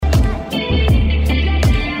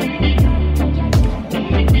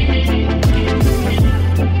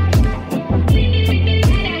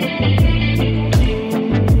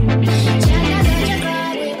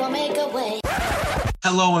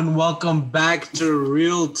everyone. Welcome back to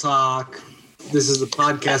Real Talk. This is a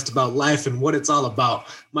podcast about life and what it's all about.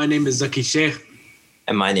 My name is Zaki Sheikh.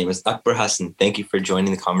 And my name is Akbar Hassan. Thank you for joining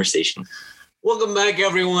the conversation. Welcome back,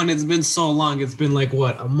 everyone. It's been so long. It's been like,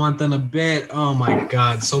 a month and a bit? Oh, my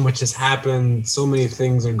God. So much has happened. So many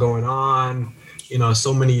things are going on. You know,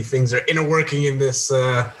 so many things are interworking in this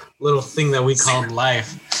little thing that we call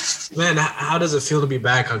life. Man, how does it feel to be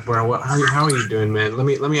back, Akbar? How are you doing, man?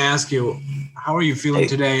 Let me ask you, how are you feeling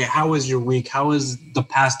today? How was your week? How has the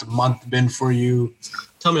past month been for you?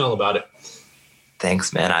 Tell me all about it.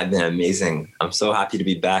 Thanks, man. I've been amazing. I'm so happy to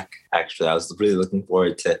be back. Actually, I was really looking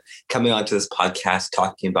forward to coming onto this podcast,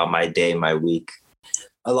 talking about my day, my week.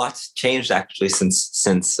 A lot's changed actually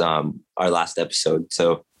since our last episode.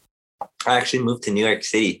 So I actually moved to New York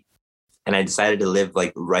City, and I decided to live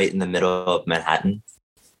like right in the middle of Manhattan.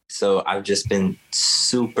 So I've just been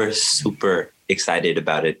super, super excited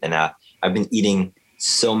about it, and I've been eating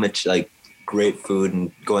so much like great food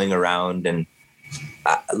and going around, and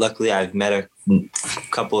luckily I've met a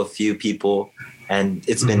few people, and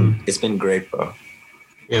it's been great, bro.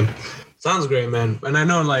 Yeah, sounds great, man. And I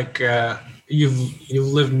know like you've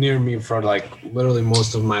lived near me for like literally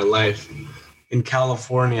most of my life in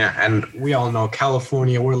California, and we all know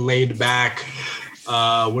California, we're laid back,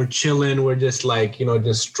 we're chilling, we're just like,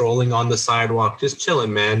 just strolling on the sidewalk, just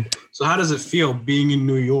chilling, man. So how does it feel being in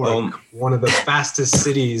New York, one of the fastest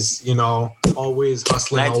cities, always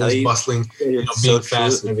hustling, always bustling, being so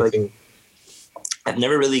fast and everything? Like, I've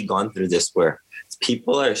never really gone through this where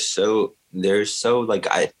people are they're so like,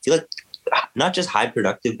 I feel like not just high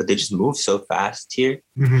productive, but they just move so fast here.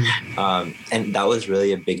 Mm-hmm. And that was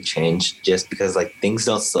really a big change just because like things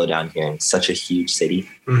don't slow down here in such a huge city.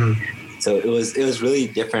 Mm-hmm. So it was really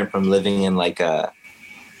different from living in like San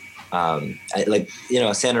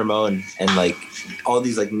Ramon and like all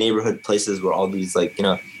these like neighborhood places where all these like,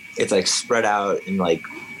 it's like spread out and like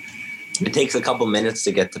it takes a couple minutes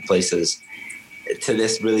to get to places, to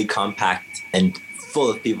this really compact and full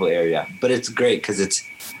of people area. But it's great because it's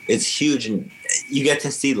huge and you get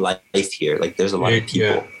to see life here. Like there's a lot of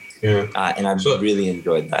people. Yeah. And I've really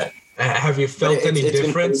enjoyed that. Have you felt any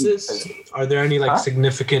differences? Are there any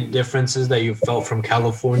significant differences that you felt from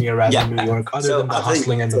California rather than New York, other than the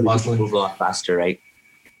hustling and the bustling? Move a lot faster, right?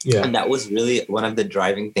 Yeah. And that was really one of the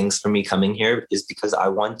driving things for me coming here, is because I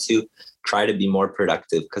want to try to be more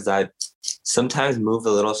productive, because I sometimes move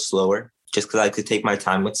a little slower just because I could take my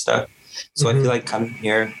time with stuff. So I feel like coming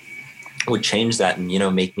here would change that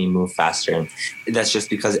and, make me move faster. And that's just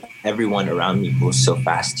because everyone around me moves so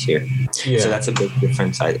fast here. Yeah. So that's a big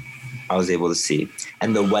difference I was able to see.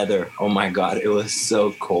 And the weather, oh my God, it was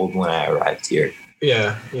so cold when I arrived here.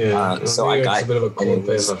 Yeah. So I got a bit of a cold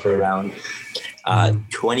place around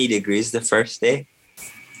 20 degrees the first day.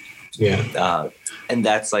 Yeah. And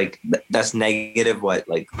that's negative what,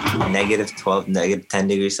 like negative 12, negative 10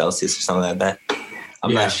 degrees Celsius or something like that.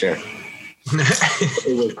 I'm not sure.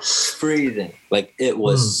 It was freezing. Like it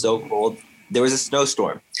was so cold. There was a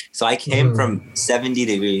snowstorm. So I came from 70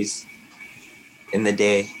 degrees in the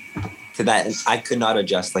day to that. And I could not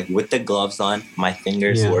adjust. Like with the gloves on, my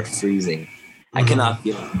fingers were freezing. I cannot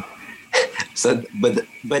feel them. So, but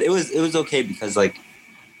it was okay because like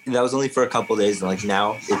that was only for a couple of days. And like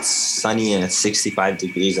now it's sunny and it's 65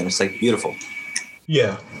 degrees and it's like beautiful.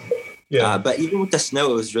 Yeah. Yeah. But even with the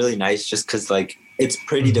snow, it was really nice just because like it's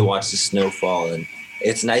pretty to watch the snow fall, and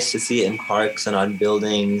it's nice to see it in parks and on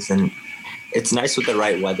buildings, and it's nice with the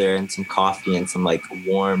right weather and some coffee and some like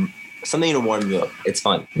something to warm you up. It's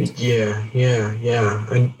fun. Yeah.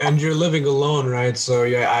 And you're living alone, right? So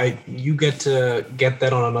you get to get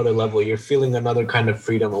that on another level. You're feeling another kind of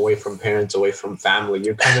freedom away from parents, away from family.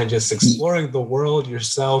 You're kind of just exploring the world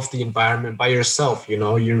yourself, the environment by yourself. You're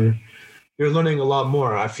learning a lot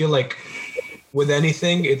more. I feel like with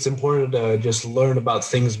anything, it's important to just learn about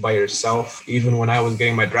things by yourself. Even when I was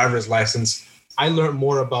getting my driver's license, I learned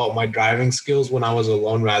more about my driving skills when I was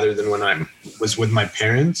alone rather than when I was with my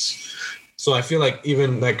parents. So I feel like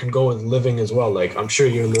even that could go with living as well. Like I'm sure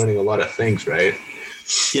you're learning a lot of things, right?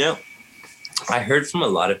 I heard from a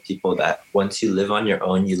lot of people that once you live on your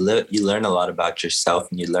own, you learn a lot about yourself,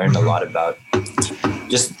 and you learn a lot about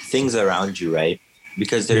just things around you, right?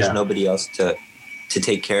 Because there's nobody else to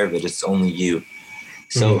take care of it. It's only you.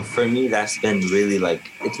 So for me, that's been really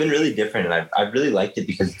it's been really different. And I've really liked it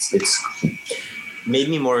because it's made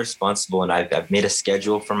me more responsible, and I've made a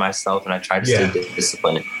schedule for myself, and I try to stay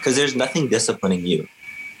disciplined, because there's nothing disciplining you.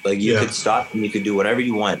 Like you could stop and you could do whatever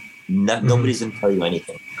you want. Nobody's going to tell you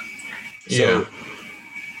anything. So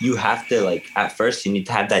you have to at first you need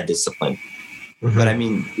to have that discipline. But I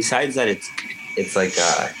mean, besides that,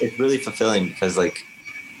 it's really fulfilling because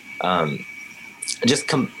just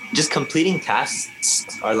completing tasks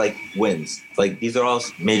are like wins. Like these are all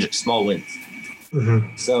major small wins.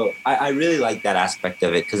 Mm-hmm. So I really like that aspect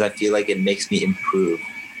of it because I feel like it makes me improve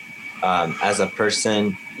as a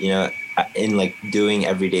person, you know, in like doing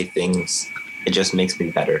everyday things. It just makes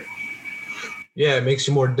me better. Yeah, it makes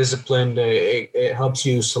you more disciplined. It helps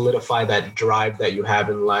you solidify that drive that you have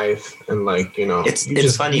in life, and like, you know,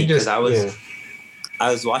 it's funny because I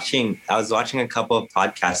was watching a couple of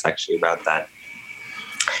podcasts actually about that,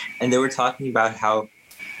 and they were talking about how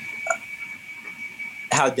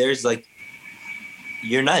there's like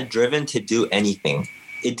you're not driven to do anything.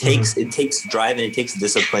 It takes drive and it takes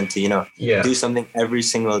discipline to, you know, do something every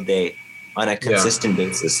single day on a consistent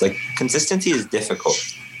basis. Like consistency is difficult.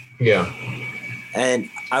 Yeah. And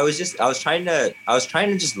I was trying to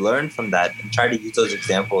just learn from that and try to use those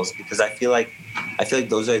examples because I feel like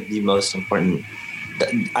those are the most important.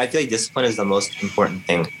 I feel like discipline is the most important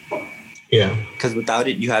thing. Yeah. Because without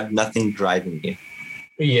it, you have nothing driving you.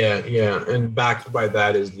 Yeah. And backed by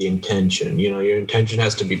that is the intention. You know, your intention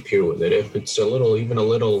has to be pure with it. If it's even a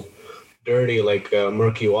little dirty, like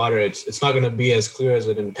murky water, it's not going to be as clear as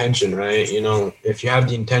an intention, right? You know, if you have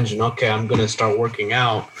the intention, okay, I'm going to start working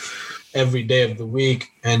out every day of the week,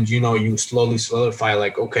 and you know, you slowly solidify,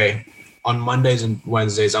 like, okay, on Mondays and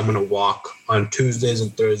Wednesdays I'm going to walk, on Tuesdays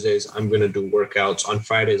and Thursdays I'm going to do workouts, on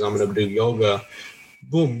Fridays I'm going to do yoga.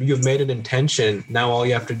 Boom, you've made an intention. Now all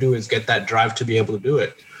you have to do is get that drive to be able to do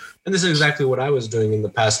it. And this is exactly what I was doing in the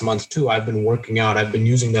past month too. I've been working out, I've been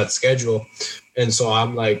using that schedule, and so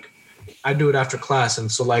I'm like, I do it after class.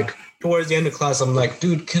 And so like towards the end of class, I'm like,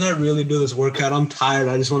 dude, can I really do this workout? I'm tired.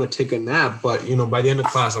 I just want to take a nap. But, you know, by the end of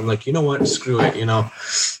class, I'm like, you know what? Screw it. You know,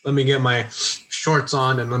 let me get my shorts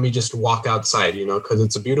on and let me just walk outside, you know, because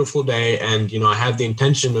it's a beautiful day. And, you know, I have the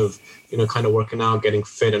intention of, you know, kind of working out, getting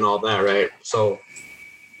fit and all that. Right. So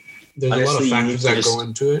there's a lot of factors that go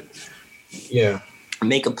into it. Yeah.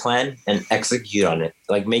 Make a plan and execute on it.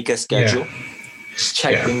 Like make a schedule, just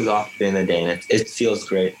check things off during the day, and it feels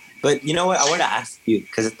great. But you know what? I want to ask you,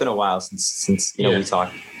 because it's been a while since you know we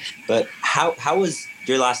talked. But how was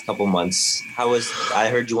your last couple months? I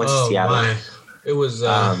heard you went to Seattle. It was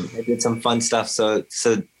I did some fun stuff. So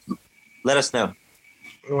let us know.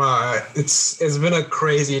 Well, it's been a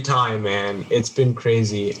crazy time, man. It's been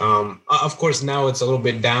crazy. Of course, now it's a little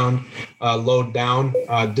bit load down.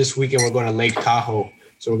 This weekend we're going to Lake Tahoe,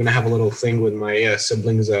 so we're gonna have a little thing with my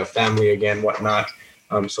siblings, family again, whatnot.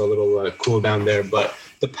 So a little cool down there, but.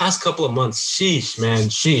 The past couple of months, sheesh.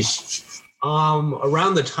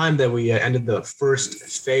 Around the time that we ended the first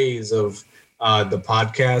phase of the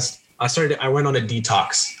podcast, I went on a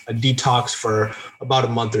detox for about a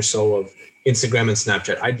month or so of Instagram and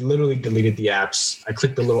Snapchat. I literally deleted the apps. I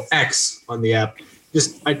clicked the little X on the app.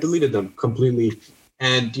 I deleted them completely.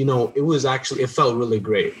 And, you know, it felt really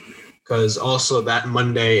great because also that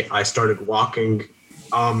Monday I started walking.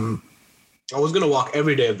 I was going to walk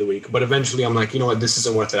every day of the week, but eventually I'm like, you know what, this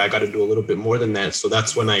isn't worth it. I got to do a little bit more than that. So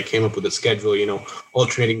that's when I came up with a schedule, you know,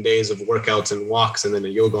 alternating days of workouts and walks and then a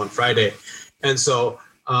yoga on Friday. And so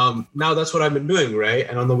now that's what I've been doing, right?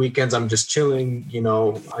 And on the weekends, I'm just chilling, you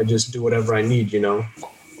know, I just do whatever I need, you know.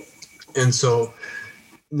 And so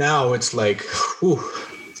now it's like,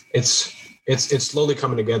 it's slowly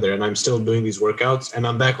coming together, and I'm still doing these workouts, and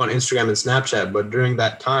I'm back on Instagram and Snapchat. But during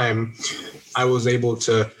that time, I was able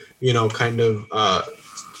to, you know, kind of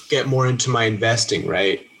get more into my investing,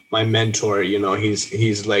 right? My mentor, you know,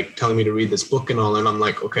 he's like telling me to read this book and all, and I'm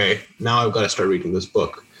like, okay, now I've got to start reading this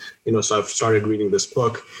book, you know. So I've started reading this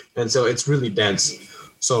book, and so it's really dense.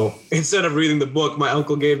 So instead of reading the book, my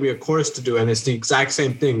uncle gave me a course to do, and it's the exact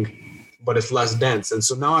same thing, but it's less dense. And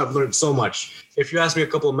so now I've learned so much. If you asked me a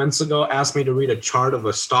couple of months ago, asked me to read a chart of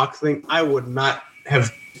a stock thing, I would not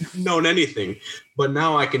have known anything. But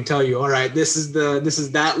now I can tell you, all right, this is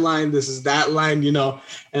that line, you know.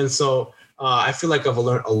 And so I feel like I've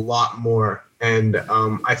learned a lot more. And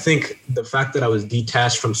I think the fact that I was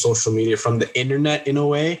detached from social media, from the internet in a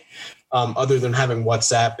way, other than having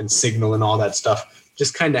WhatsApp and Signal and all that stuff,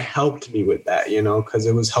 just kind of helped me with that, you know, because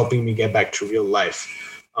it was helping me get back to real life.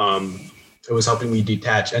 It was helping me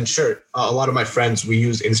detach. And sure, a lot of my friends, we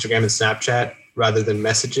use Instagram and Snapchat rather than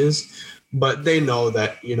messages. But they know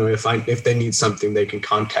that, you know, if they need something, they can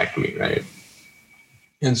contact me, right?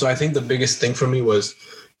 And so I think the biggest thing for me was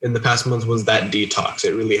in the past month was that detox.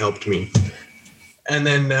 It really helped me. And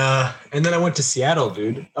then I went to Seattle,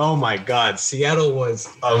 dude. Oh my God, Seattle was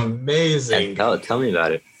amazing. Tell me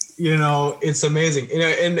about it. You know, it's amazing. You know,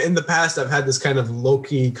 in the past, I've had this kind of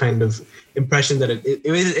low-key kind of impression that it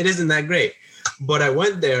isn't that great. But I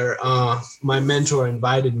went there. My mentor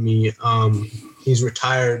invited me. He's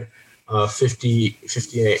retired,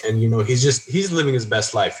 58, and he's living his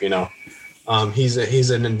best life. He's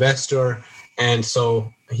an investor, and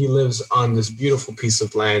so he lives on this beautiful piece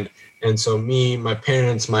of land. And so me, my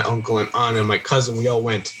parents, my uncle and aunt, and my cousin, we all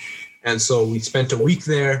went. And so we spent a week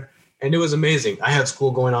there, and it was amazing. I had school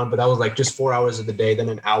going on, but that was like just 4 hours of the day, then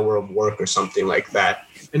an hour of work or something like that.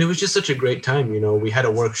 And it was just such a great time. We had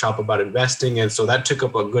a workshop about investing, and so that took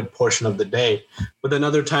up a good portion of the day. But then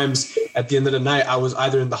other times at the end of the night, I was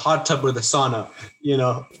either in the hot tub or the sauna.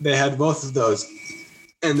 They had both of those.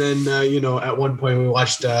 And then, at one point we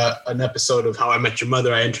watched an episode of How I Met Your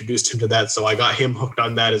Mother. I introduced him to that, so I got him hooked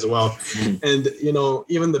on that as well. And,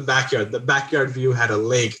 even the backyard view had a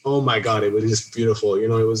lake. Oh my God, it was just beautiful. It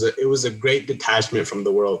was a great detachment from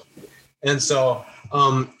the world. And so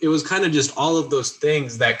it was kind of just all of those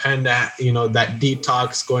things that kind of, that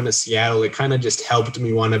detox, going to Seattle, it kind of just helped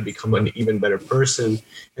me want to become an even better person.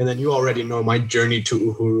 And then you already know my journey to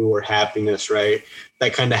Uhuru, or happiness, right?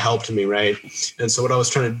 That kind of helped me, right? And so what I was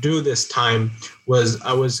trying to do this time was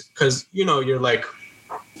because, you're like,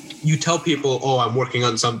 you tell people, oh, I'm working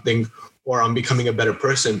on something or I'm becoming a better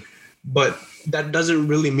person. But that doesn't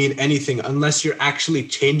really mean anything unless you're actually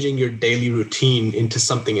changing your daily routine into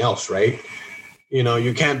something else, right?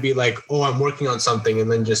 You can't be like, oh, I'm working on something,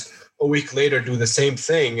 and then just a week later do the same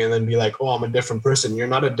thing and then be like, oh, I'm a different person. You're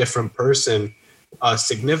not a different person,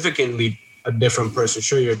 significantly a different person.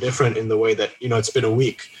 Sure, you're different in the way that, it's been a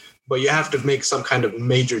week, but you have to make some kind of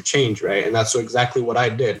major change, right? And that's exactly what I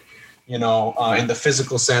did. In the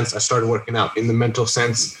physical sense, I started working out. In the mental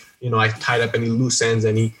sense, I tied up any loose ends,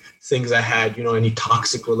 any things I had, any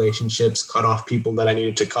toxic relationships, cut off people that I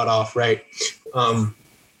needed to cut off, right?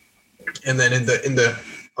 And then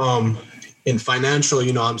in financial,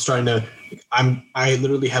 I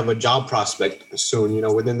literally have a job prospect soon.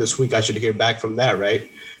 Within this week, I should hear back from that, right?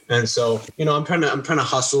 And so, I'm trying to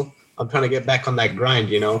hustle. I'm trying to get back on that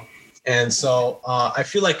grind, And so I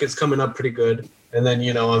feel like it's coming up pretty good. And then,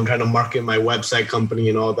 I'm trying to market my website company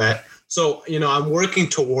and all that. So, I'm working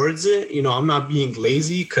towards it. I'm not being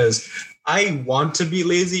lazy because I want to be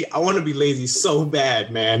lazy. I want to be lazy so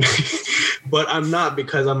bad, man. But I'm not,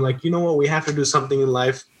 because I'm like, what? We have to do something in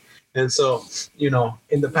life. And so,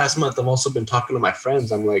 in the past month, I've also been talking to my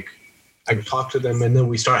friends. I'm like, I talk to them, and then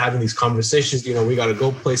we start having these conversations. We got to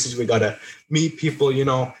go places. We got to meet people,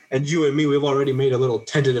 and you and me, we've already made a little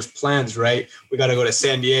tentative plans, right? We got to go to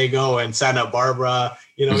San Diego and Santa Barbara.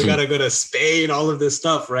 We got to go to Spain, all of this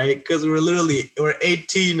stuff, right? Because we're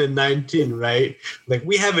 18 and 19, right? Like,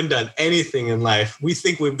 we haven't done anything in life. We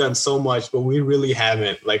think we've done so much, but we really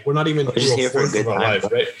haven't. Like, we're not even here for a good time,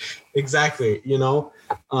 life, right? Exactly.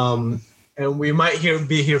 And we might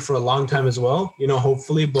be here for a long time as well,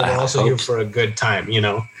 hopefully, but we're also here for a good time,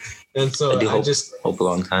 And so I just hope a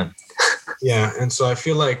long time. Yeah. And so I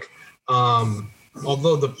feel like,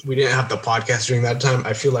 although we didn't have the podcast during that time,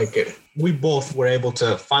 I feel like we both were able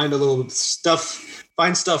to find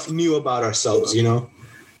stuff new about ourselves,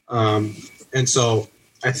 And so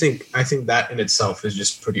I think that in itself is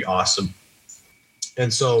just pretty awesome.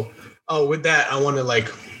 And so, with that, I want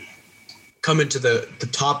to come into the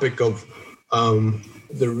topic of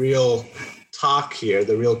the real talk here,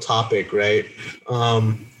 the real topic, right?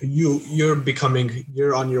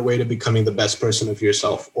 You're on your way to becoming the best person of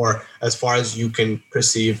yourself, or as far as you can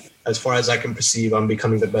perceive, as far as I can perceive, I'm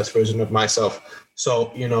becoming the best version of myself.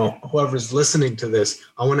 So, whoever's listening to this,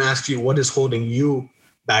 I want to ask you, what is holding you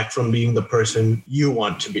back from being the person you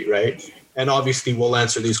want to be, right? And obviously we'll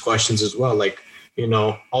answer these questions as well. Like,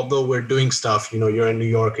 although we're doing stuff, you're in New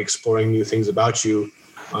York exploring new things about you,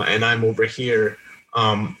 and I'm over here,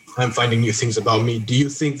 I'm finding new things about me. Do you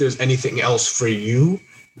think there's anything else for you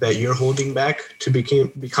that you're holding back to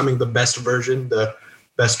becoming the best version, the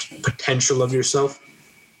best potential of yourself?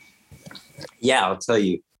 Yeah, I'll tell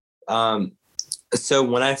you. So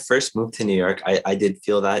when I first moved to New York, I did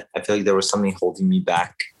feel that. I feel like there was something holding me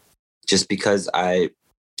back just because of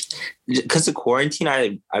quarantine,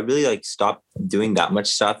 I really stopped doing that much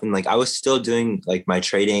stuff. And I was still doing my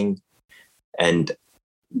trading and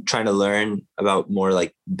trying to learn about more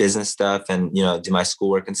business stuff and, do my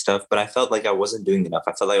schoolwork and stuff. But I felt like I wasn't doing enough.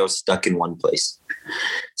 I felt like I was stuck in one place.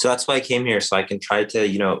 So that's why I came here. So I can try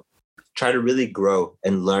to really grow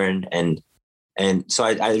and learn. And so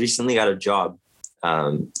I recently got a job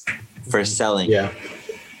for selling. Yeah.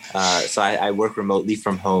 So I work remotely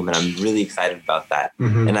from home, and I'm really excited about that.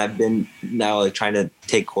 Mm-hmm. And I've been now trying to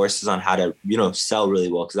take courses on how to, sell really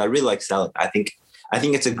well, because I really like selling. I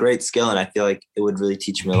think it's a great skill, and I feel like it would really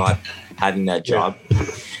teach me a lot having that job. Yeah.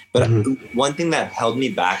 But one thing that held me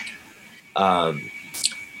back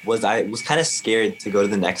was I was kind of scared to go to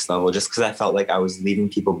the next level just because I felt like I was leaving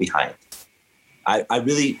people behind. I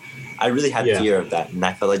really had fear of that, and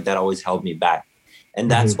I felt like that always held me back. And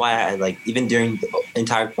that's why I like, even during the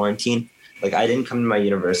entire quarantine, like I didn't come to my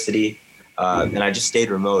university, and I just stayed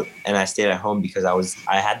remote, and I stayed at home because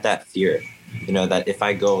I had that fear, you know, that if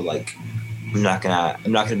I go, like, I'm not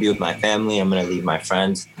gonna be with my family, I'm gonna leave my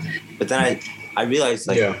friends. But then I realized,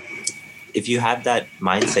 like, if you have that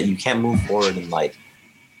mindset, you can't move forward in life.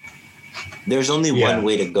 There's only one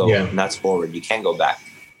way to go, and that's forward. You can't go back.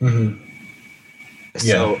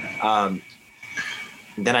 So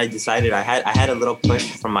then I decided I had a little push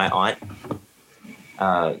from my aunt,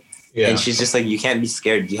 and she's just like, you can't be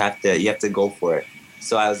scared. You have to go for it.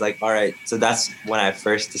 So I was like, all right. So that's when I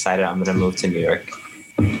first decided I'm gonna move to New York.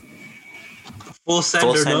 Full send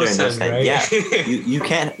or no send, right? Yeah, you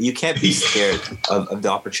can't be scared of the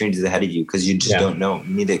opportunities ahead of you because you just don't know.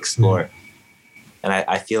 You need to explore. And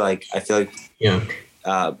I feel like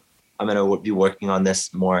I'm gonna be working on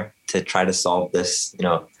this more to try to solve this, you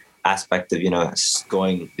know, aspect of, you know, just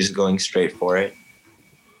going straight for it.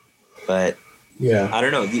 But I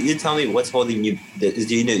don't know. You tell me what's holding you. Do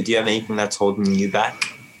you have anything that's holding you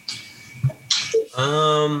back?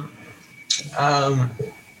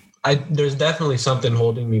 There's definitely something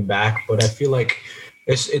holding me back, but I feel like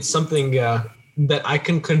it's something that I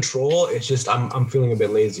can control. It's just I'm feeling a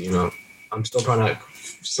bit lazy, you know. I'm still trying to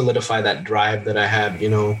solidify that drive that I have, you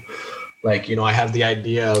know. Like, you know, I have the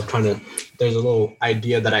idea of there's a little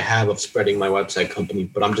idea that I have of spreading my website company,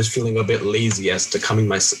 but I'm just feeling a bit lazy as to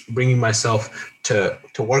bringing myself to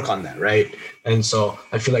work on that, right? And so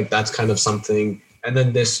I feel like that's kind of something. And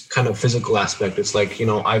then this kind of physical aspect, it's like, you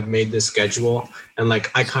know, I've made this schedule and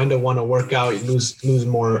like, I kind of want to work out, lose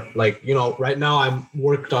more, like, you know, right now I'm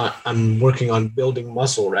working on building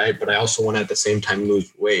muscle, right? But I also want to at the same time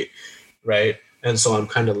lose weight, right? And so I'm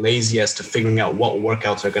kind of lazy as to figuring out what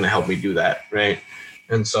workouts are going to help me do that, right?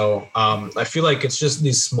 And so I feel like it's just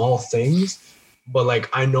these small things, but like,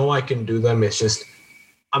 I know I can do them. It's just,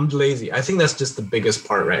 I'm lazy. I think that's just the biggest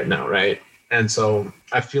part right now, right? And so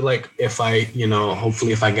I feel like if I, you know,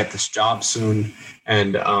 hopefully if I get this job soon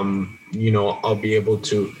and, you know, I'll be able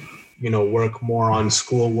to, you know, work more on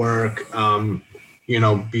schoolwork, you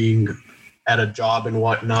know, being at a job and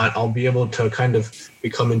whatnot, I'll be able to kind of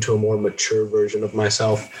become into a more mature version of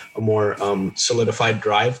myself, a more solidified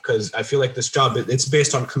drive. Because I feel like this job, it's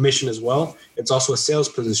based on commission as well. It's also a sales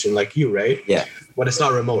position like you, right? Yeah. But it's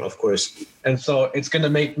not remote, of course. And so it's going to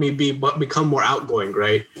make me become more outgoing,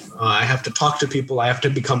 right? I have to talk to people. I have to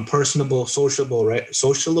become personable, sociable, right?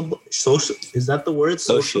 Social, is that the word?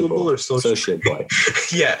 Sociable or social? Sociable.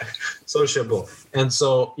 Yeah, sociable. And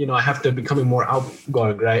so, you know, I have to become more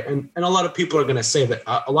outgoing, right? And a lot of people are going to say that.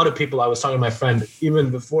 A lot of people, I was talking to my friend, even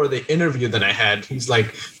before the interview that I had, he's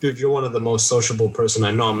like, dude, you're one of the most sociable person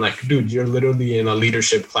I know. I'm like, dude, you're literally in a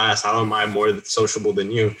leadership class. How am I more sociable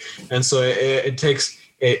than you? And so it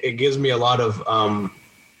gives me a lot of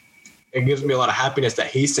happiness that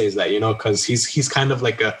he says that, you know, because he's kind of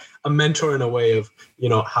like a mentor in a way of, you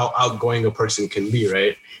know, how outgoing a person can be,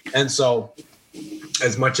 right? And so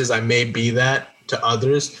as much as I may be that to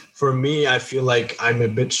others, for me, I feel like I'm a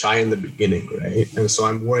bit shy in the beginning, right? And so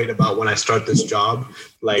I'm worried about when I start this job,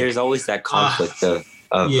 like there's always that conflict of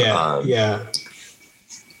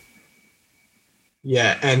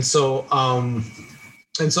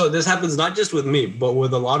and so this happens not just with me, but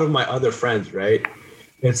with a lot of my other friends, right?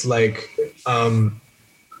 It's like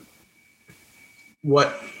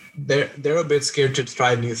they're a bit scared to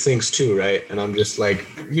try new things too, right? And I'm just like,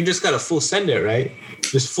 you just gotta full send it, right?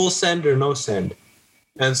 Just full send or no send.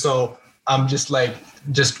 And so I'm just like,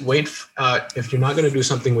 just wait. If you're not gonna do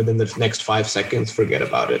something within the next 5 seconds, forget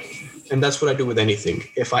about it. And that's what I do with anything.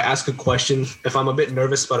 If I ask a question, if I'm a bit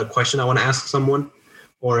nervous about a question I want to ask someone,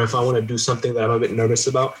 or if I want to do something that I'm a bit nervous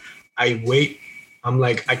about, I wait. I'm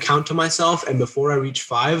like, I count to myself, and before I reach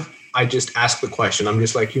 5, I just ask the question. I'm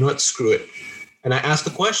just like, you know what, screw it. And I ask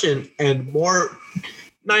the question, and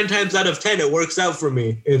 9 times out of 10, it works out for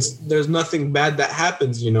me. There's nothing bad that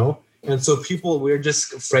happens, you know? And so we're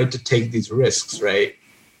just afraid to take these risks, right?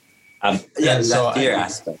 That fear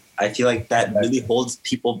aspect. I feel like that really holds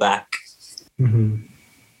people back. Mm-hmm.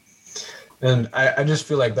 And I just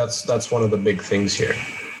feel like that's one of the big things here.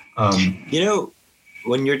 You know,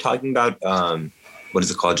 when you're talking about, what is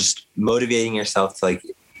it called? Just motivating yourself to, like,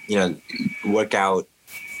 you know, work out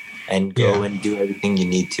and go and do everything you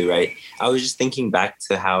need to, right? I was just thinking back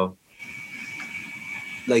to how,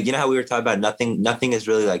 like, you know how we were talking about nothing is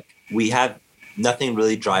really, like, we have nothing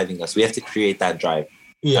really driving us. We have to create that drive.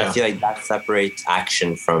 Yeah. I feel like that separates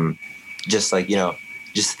action from just, like, you know,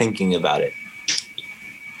 just thinking about it.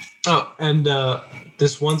 Oh, and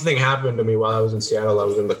this one thing happened to me while I was in Seattle. I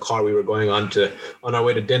was in the car. We were going on our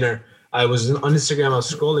way to dinner. I was on Instagram. I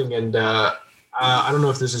was scrolling, and I don't know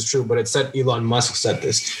if this is true, but it said Elon Musk said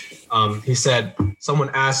this. He said, someone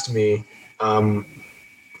asked me,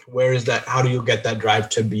 where is that? How do you get that drive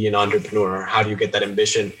to be an entrepreneur? How do you get that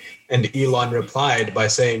ambition? And Elon replied by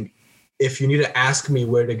saying, if you need to ask me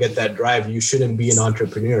where to get that drive, you shouldn't be an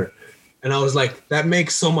entrepreneur. And I was like, that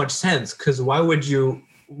makes so much sense, because why would you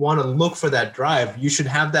want to look for that drive? You should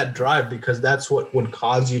have that drive because that's what would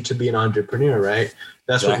cause you to be an entrepreneur, right?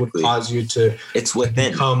 That's exactly what would cause you to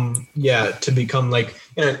become like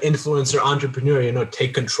an influencer entrepreneur,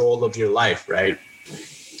 take control of your life, right?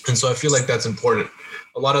 And so I feel like that's important.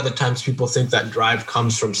 A lot of the times people think that drive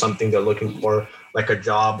comes from something they're looking for, like a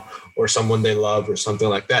job or someone they love or something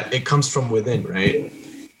like that. It comes from within, right?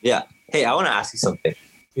 Yeah. Hey, I want to ask you something.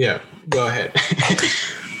 Yeah, go ahead.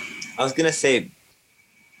 I was going to say,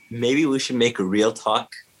 maybe we should make real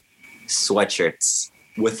talk sweatshirts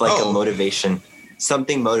with like a motivation,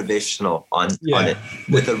 something motivational on it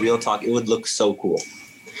with a real talk. It would look so cool.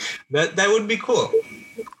 That would be cool.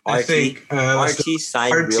 I think RT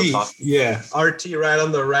signed real talk. Yeah, RT right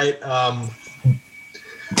on the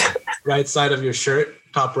right side of your shirt,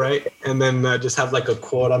 top right, and then just have like a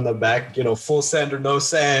quote on the back. Full send or no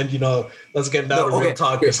send. Let's get down to real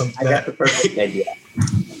talk or something. I got the perfect idea.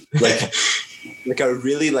 Like a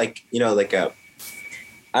really like a,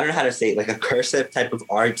 I don't know how to say it, like a cursive type of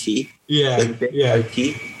RT. Yeah. Like big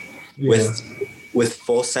RT with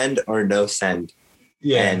full send or no send.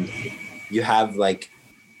 Yeah. And you have like,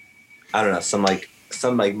 I don't know, some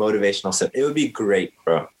motivational stuff. It would be great,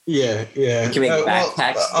 bro. Yeah. You can make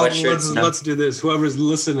backpacks, sweatshirts. Let's do this. Whoever's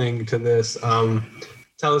listening to this,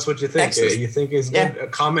 tell us what you think. Texas. You think it's good? Yeah,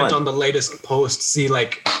 comment on the latest post. See,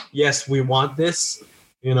 like, yes, we want this.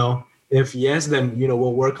 If yes, then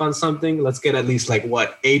we'll work on something. Let's get at least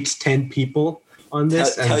 8-10 people on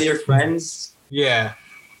this. Tell your friends. Yeah,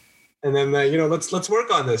 and then let's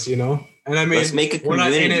work on this. And I mean, let's make a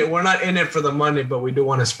community. We're not in it for the money, but we do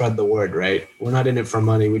want to spread the word, right? We're not in it for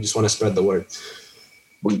money. We just want to spread the word.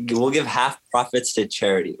 We'll give half profits to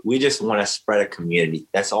charity. We just want to spread a community.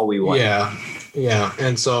 That's all we want. Yeah.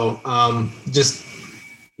 And so, just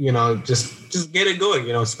get it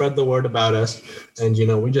going. Spread the word about us. And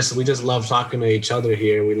we just love talking to each other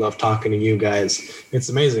here. We love talking to you guys. It's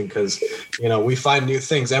amazing because we find new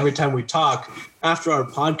things every time we talk. After our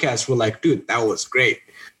podcast, we're like, dude, that was great.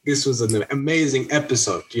 This was an amazing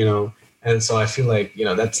episode, And so I feel like,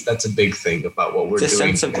 that's a big thing about what we're doing. It's a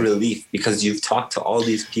sense of relief because you've talked to all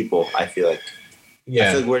these people, I feel like. Yeah.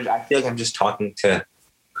 I feel like I'm just talking to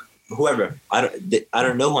whoever. I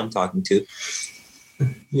don't know who I'm talking to.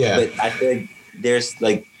 Yeah. But I feel like there's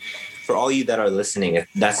for all you that are listening,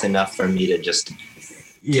 that's enough for me to just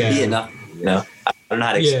be enough, I don't know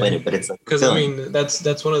how to explain it, but it's because I mean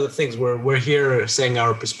that's one of the things we're here saying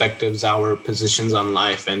our perspectives, our positions on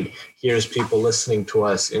life, and here's people listening to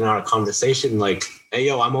us in our conversation. Like, hey,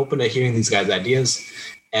 yo, I'm open to hearing these guys' ideas,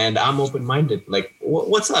 and I'm open-minded. Like,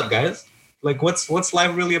 what's up, guys? Like, what's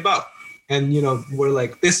life really about? And we're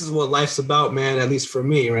like, this is what life's about, man. At least for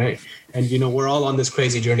me, right? And we're all on this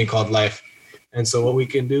crazy journey called life. And so what we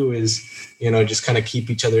can do is, just kind of keep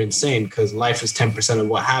each other insane because life is 10% of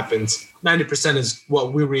what happens. 90% is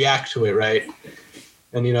what we react to it, right?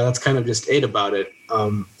 And, that's kind of just it about it.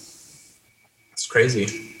 It's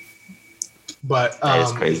crazy. But that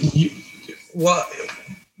is crazy.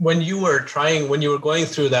 When you were going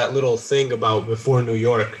through that little thing about before New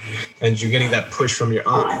York and you're getting that push from your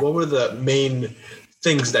aunt, what were the main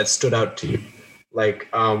things that stood out to you? Like,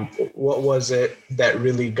 what was it that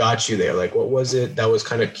really got you there? Like, what was it that was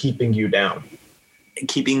kind of keeping you down?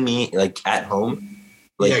 Keeping me at home?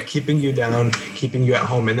 Keeping you down, keeping you at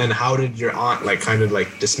home. And then how did your aunt kind of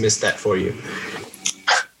dismiss that for you?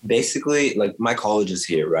 Basically, my college is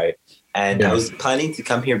here, right? And I was planning to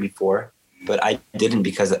come here before, but I didn't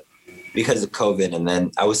because of COVID. And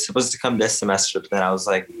then I was supposed to come this semester, but then I was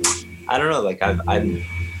like, I don't know,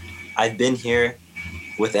 I've been here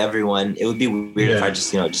with everyone. It would be weird if I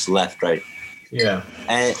just left, right? Yeah.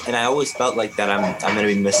 And I always felt like that I'm going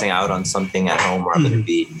to be missing out on something at home, or I'm going to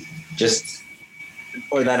be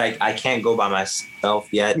or that I can't go by myself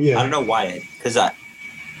yet. Yeah. I don't know why, because I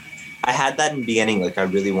had that in the beginning, I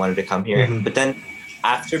really wanted to come here. But then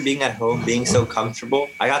after being at home, being so comfortable,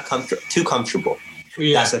 I got too comfortable.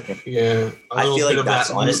 Yeah. That's the thing. Yeah. I feel like that's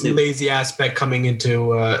honestly lazy aspect coming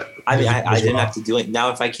into I didn't have to do it.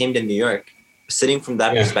 Now if I came to New York, sitting from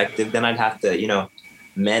that perspective, then I'd have to,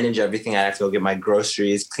 manage everything. I'd have to go get my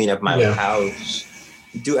groceries, clean up my house,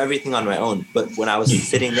 do everything on my own. But when I was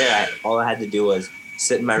sitting there, all I had to do was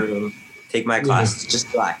sit in my room, take my classes,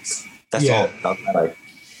 just relax. That's all about my life.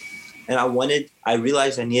 And I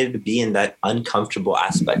realized I needed to be in that uncomfortable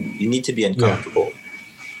aspect. You need to be uncomfortable. Yeah.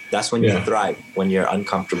 That's when you thrive, when you're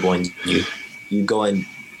uncomfortable and you go and,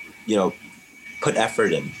 put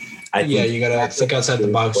effort in. You gotta think outside the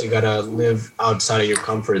box. You gotta live outside of your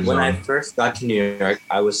comfort zone. When I first got to New York,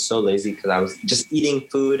 I was so lazy because I was just eating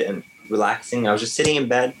food and relaxing. I was just sitting in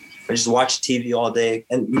bed and just watch TV all day,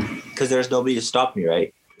 and because there's nobody to stop me,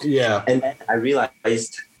 right? Yeah. And then I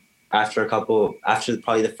realized after probably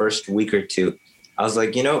the first week or two, I was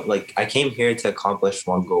like, I came here to accomplish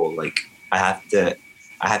one goal. Like I have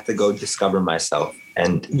to go discover myself.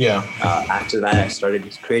 And after that, I started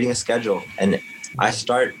just creating a schedule, and I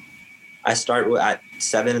start at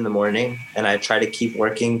 7 a.m. and I try to keep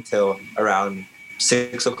working till around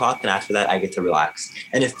 6 o'clock. And after that, I get to relax.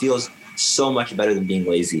 And it feels so much better than being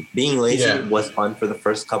lazy. Being lazy was fun for the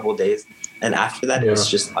first couple of days. And after that, it's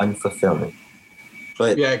just unfulfilling.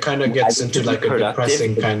 But it kind of gets into like a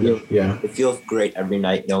depressing kind of, It feels great every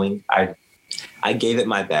night knowing I gave it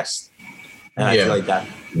my best. And I feel like that's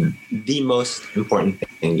the most important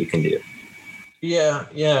thing you can do. Yeah.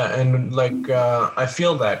 And like, I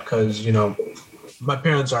feel that because, my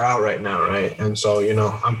parents are out right now, right? And so,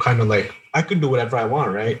 I'm kind of like, I can do whatever I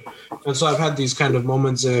want, right? And so I've had these kind of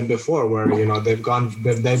moments before where, they've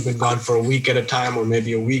been gone for a week at a time or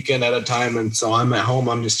maybe a weekend at a time. And so I'm at home,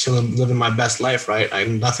 I'm just chilling, living my best life, right?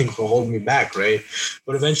 Nothing will hold me back, right?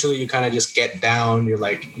 But eventually you kind of just get down, you're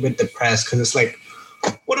like a bit depressed because it's like,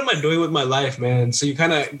 what am I doing with my life, man? So you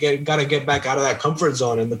kind of got to get back out of that comfort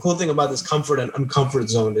zone. And the cool thing about this comfort and uncomfort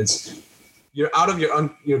zone is you're out of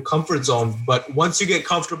your comfort zone. But once you get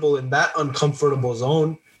comfortable in that uncomfortable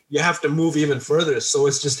zone, you have to move even further. So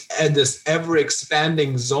it's just this ever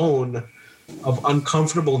expanding zone of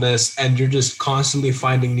uncomfortableness. And you're just constantly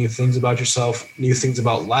finding new things about yourself, new things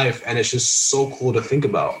about life. And it's just so cool to think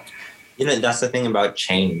about. That's the thing about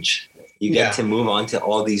change. You get to move on to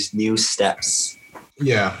all these new steps.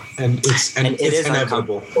 Yeah, and it is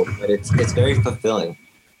inevitable, but it's very fulfilling.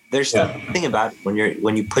 There's something about it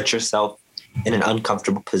when you put yourself in an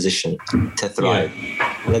uncomfortable position to thrive,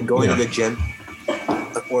 like going to the gym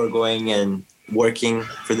or going and working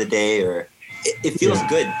for the day, or it feels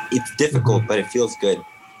good. It's difficult, but it feels good.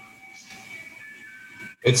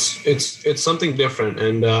 It's something different,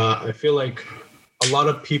 and I feel like a lot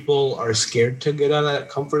of people are scared to get out of that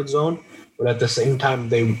comfort zone. But at the same time,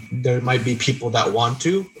 there might be people that want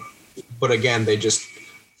to, but again,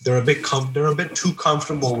 they're a bit too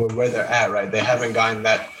comfortable with where they're at, right? They haven't gotten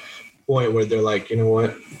that point where they're like, you know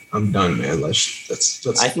what, I'm done, man. Let's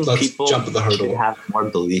people jump the hurdle. Should have more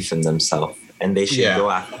belief in themselves, and they should go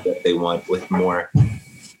after what they want with more,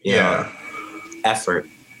 effort.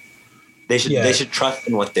 They should trust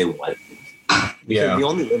in what they want. Because you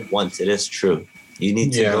only live once. It is true. You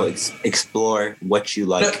need to go explore what you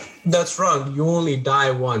like. That's wrong. You only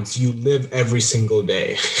die once. You live every single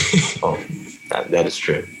day. Oh, that is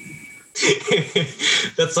true.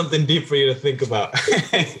 That's something deep for you to think about.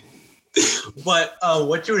 But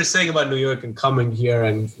what you were saying about New York and coming here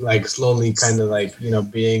and like slowly kind of like,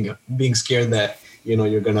 being scared that,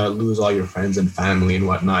 you're going to lose all your friends and family and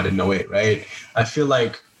whatnot in 08, right? I feel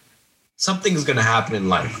like something's going to happen in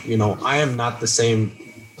life. I am not the same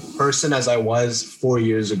person as I was 4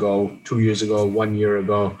 years ago, 2 years ago, 1 year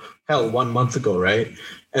ago, hell, 1 month ago, right?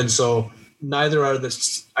 And so I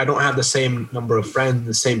don't have the same number of friends,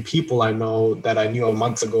 the same people I know that I knew a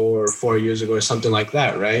month ago or 4 years ago or something like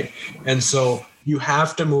that, right? And so you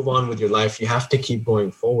have to move on with your life. You have to keep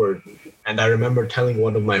going forward. And I remember telling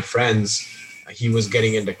one of my friends, he was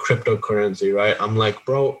getting into cryptocurrency, right? I'm like,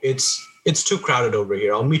 bro, it's too crowded over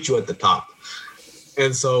here. I'll meet you at the top.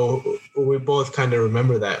 And so we both kind of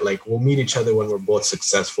remember that, like, we'll meet each other when we're both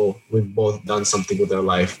successful. We've both done something with our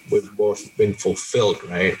life. We've both been fulfilled,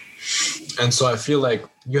 right? And so I feel like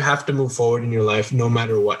you have to move forward in your life no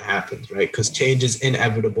matter what happens, right? Because change is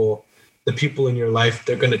inevitable. The people in your life,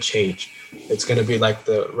 they're going to change. It's going to be like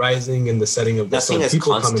the rising and the setting of the sun. Nothing is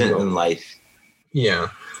constant in life.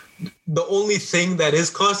 Yeah. The only thing that is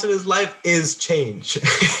constant in life is change.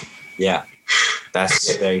 Yeah,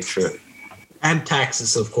 that's very true. And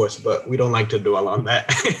taxes, of course, but we don't like to dwell on that.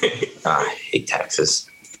 I hate taxes.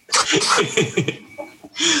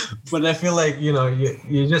 But I feel like,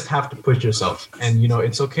 you just have to push yourself. And,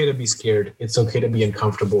 it's okay to be scared. It's okay to be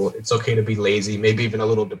uncomfortable. It's okay to be lazy, maybe even a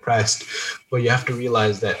little depressed. But you have to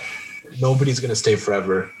realize that nobody's going to stay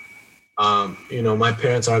forever. My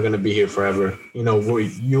parents aren't going to be here forever.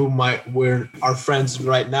 We're our friends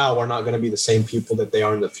right now are not going to be the same people that they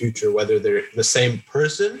are in the future, whether they're the same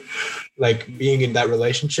person, like being in that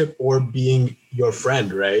relationship, or being your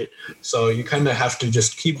friend, right? So you kind of have to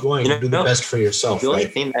just keep going and do the best for yourself. The only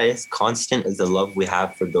thing that is constant is the love we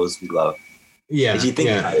have for those we love. Yeah, if you think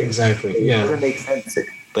exactly. It doesn't make sense,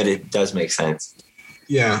 but it does make sense.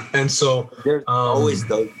 Yeah, and so there's always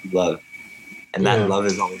those you love. And that love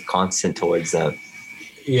is always constant towards them.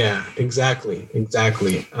 Yeah, exactly. And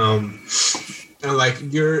like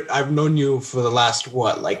I've known you for the last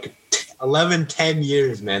 10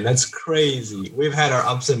 years, man. That's crazy. We've had our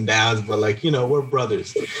ups and downs, but we're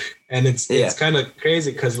brothers. And it's kind of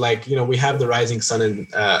crazy because we have the rising sun and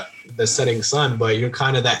the setting sun, but you're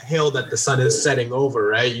kind of that hill that the sun is setting over,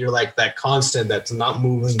 right? You're like that constant that's not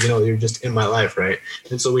moving, you're just in my life, right?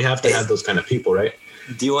 And so we have to have those kind of people, right?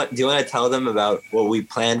 Do you want to tell them about what we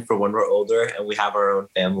plan for when we're older and we have our own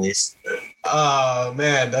families? Oh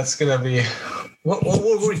man, that's gonna be what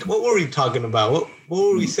were we talking about? What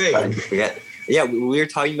were we saying? I forget. Yeah, we were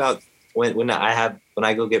talking about when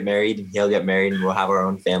I go get married and he'll get married and we'll have our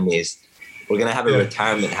own families. We're gonna have a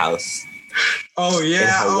retirement house. Oh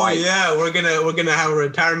yeah. We're gonna have a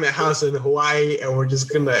retirement house in Hawaii, and we're just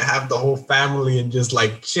gonna have the whole family and just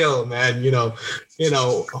chill, man.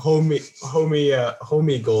 Homie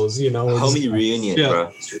goals. Homie reunion, bro.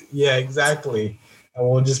 Yeah, exactly. And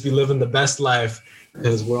we'll just be living the best life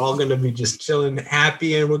because we're all gonna be just chilling,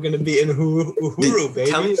 happy, and we're gonna be in Uhuru, baby.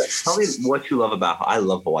 Tell me what you love about. I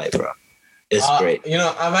love Hawaii, bro. It's great.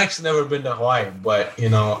 I've actually never been to Hawaii, but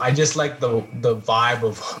I just like the vibe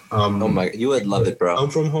of. Oh my! You would love it, bro. I'm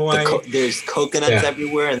from Hawaii. There's coconuts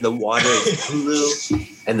everywhere, and the water is blue,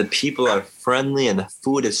 and the people are friendly, and the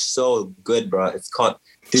food is so good, bro.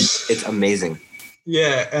 It's amazing.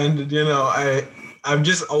 Yeah, and I've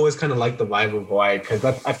just always kind of liked the vibe of Hawaii because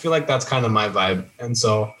I feel like that's kind of my vibe, and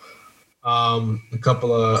so. A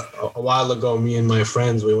while ago, me and my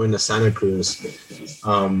friends, we went to Santa Cruz,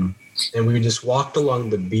 and we just walked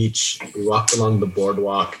along the beach. We walked along the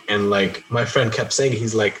boardwalk, and my friend kept saying,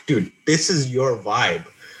 he's like, dude, this is your vibe.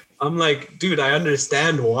 I'm like, dude, I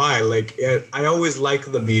understand why. I always like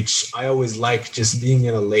the beach. I always like just being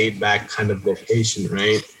in a laid back kind of location,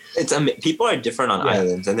 right? People are different on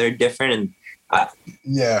islands, and they're different.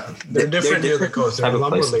 They're different near the coast. They're a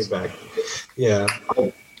lot more laid back. Yeah.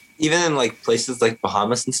 Even in places like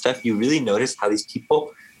Bahamas and stuff, you really notice how these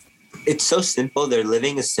people, it's so simple. Their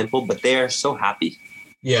living is simple, but they are so happy.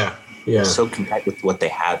 Yeah. They're so content with what they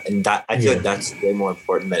have. And that I feel like that's way more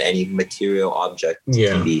important than any material object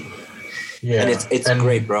can be. Yeah. And it's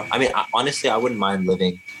great, bro. I mean, honestly, I wouldn't mind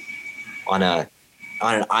living on an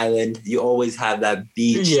island. You always have that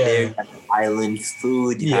beach there, you have island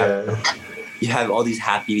food. You have all these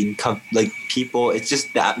happy people. It's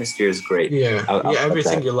just the atmosphere is great. Yeah,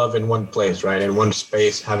 everything you love in one place, right? In one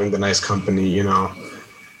space, having the nice company,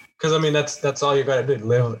 Because I mean, that's all you gotta do.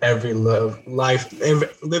 Live every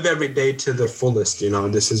day to the fullest.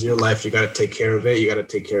 This is your life. You gotta take care of it. You gotta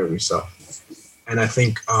take care of yourself. And I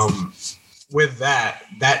think with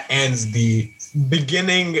that ends the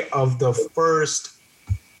beginning of the first.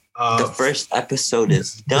 The first episode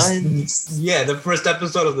is done. The first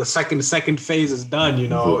episode of the second phase is done.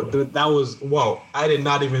 That was whoa! I did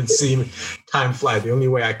not even see time fly. The only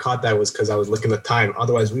way I caught that was because I was looking at time.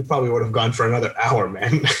 Otherwise, we probably would have gone for another hour,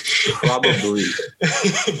 man. Probably.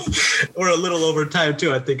 Or a little over time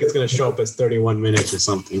too. I think it's going to show up as 31 minutes or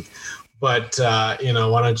something. But why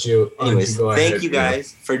don't you? Anyways, go ahead. Thank you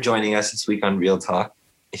guys for joining us this week on Real Talk.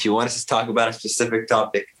 If you want us to talk about a specific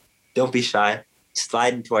topic, don't be shy.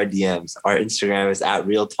 Slide into our DMs. Our Instagram is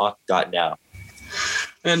 @realtalk.now.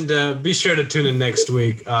 And be sure to tune in next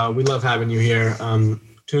week. We love having you here.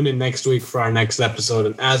 Tune in next week for our next episode.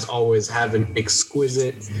 And as always, have an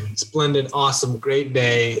exquisite, splendid, awesome, great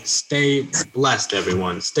day. Stay blessed,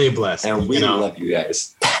 everyone. Stay blessed. And we love you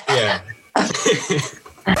guys. Yeah.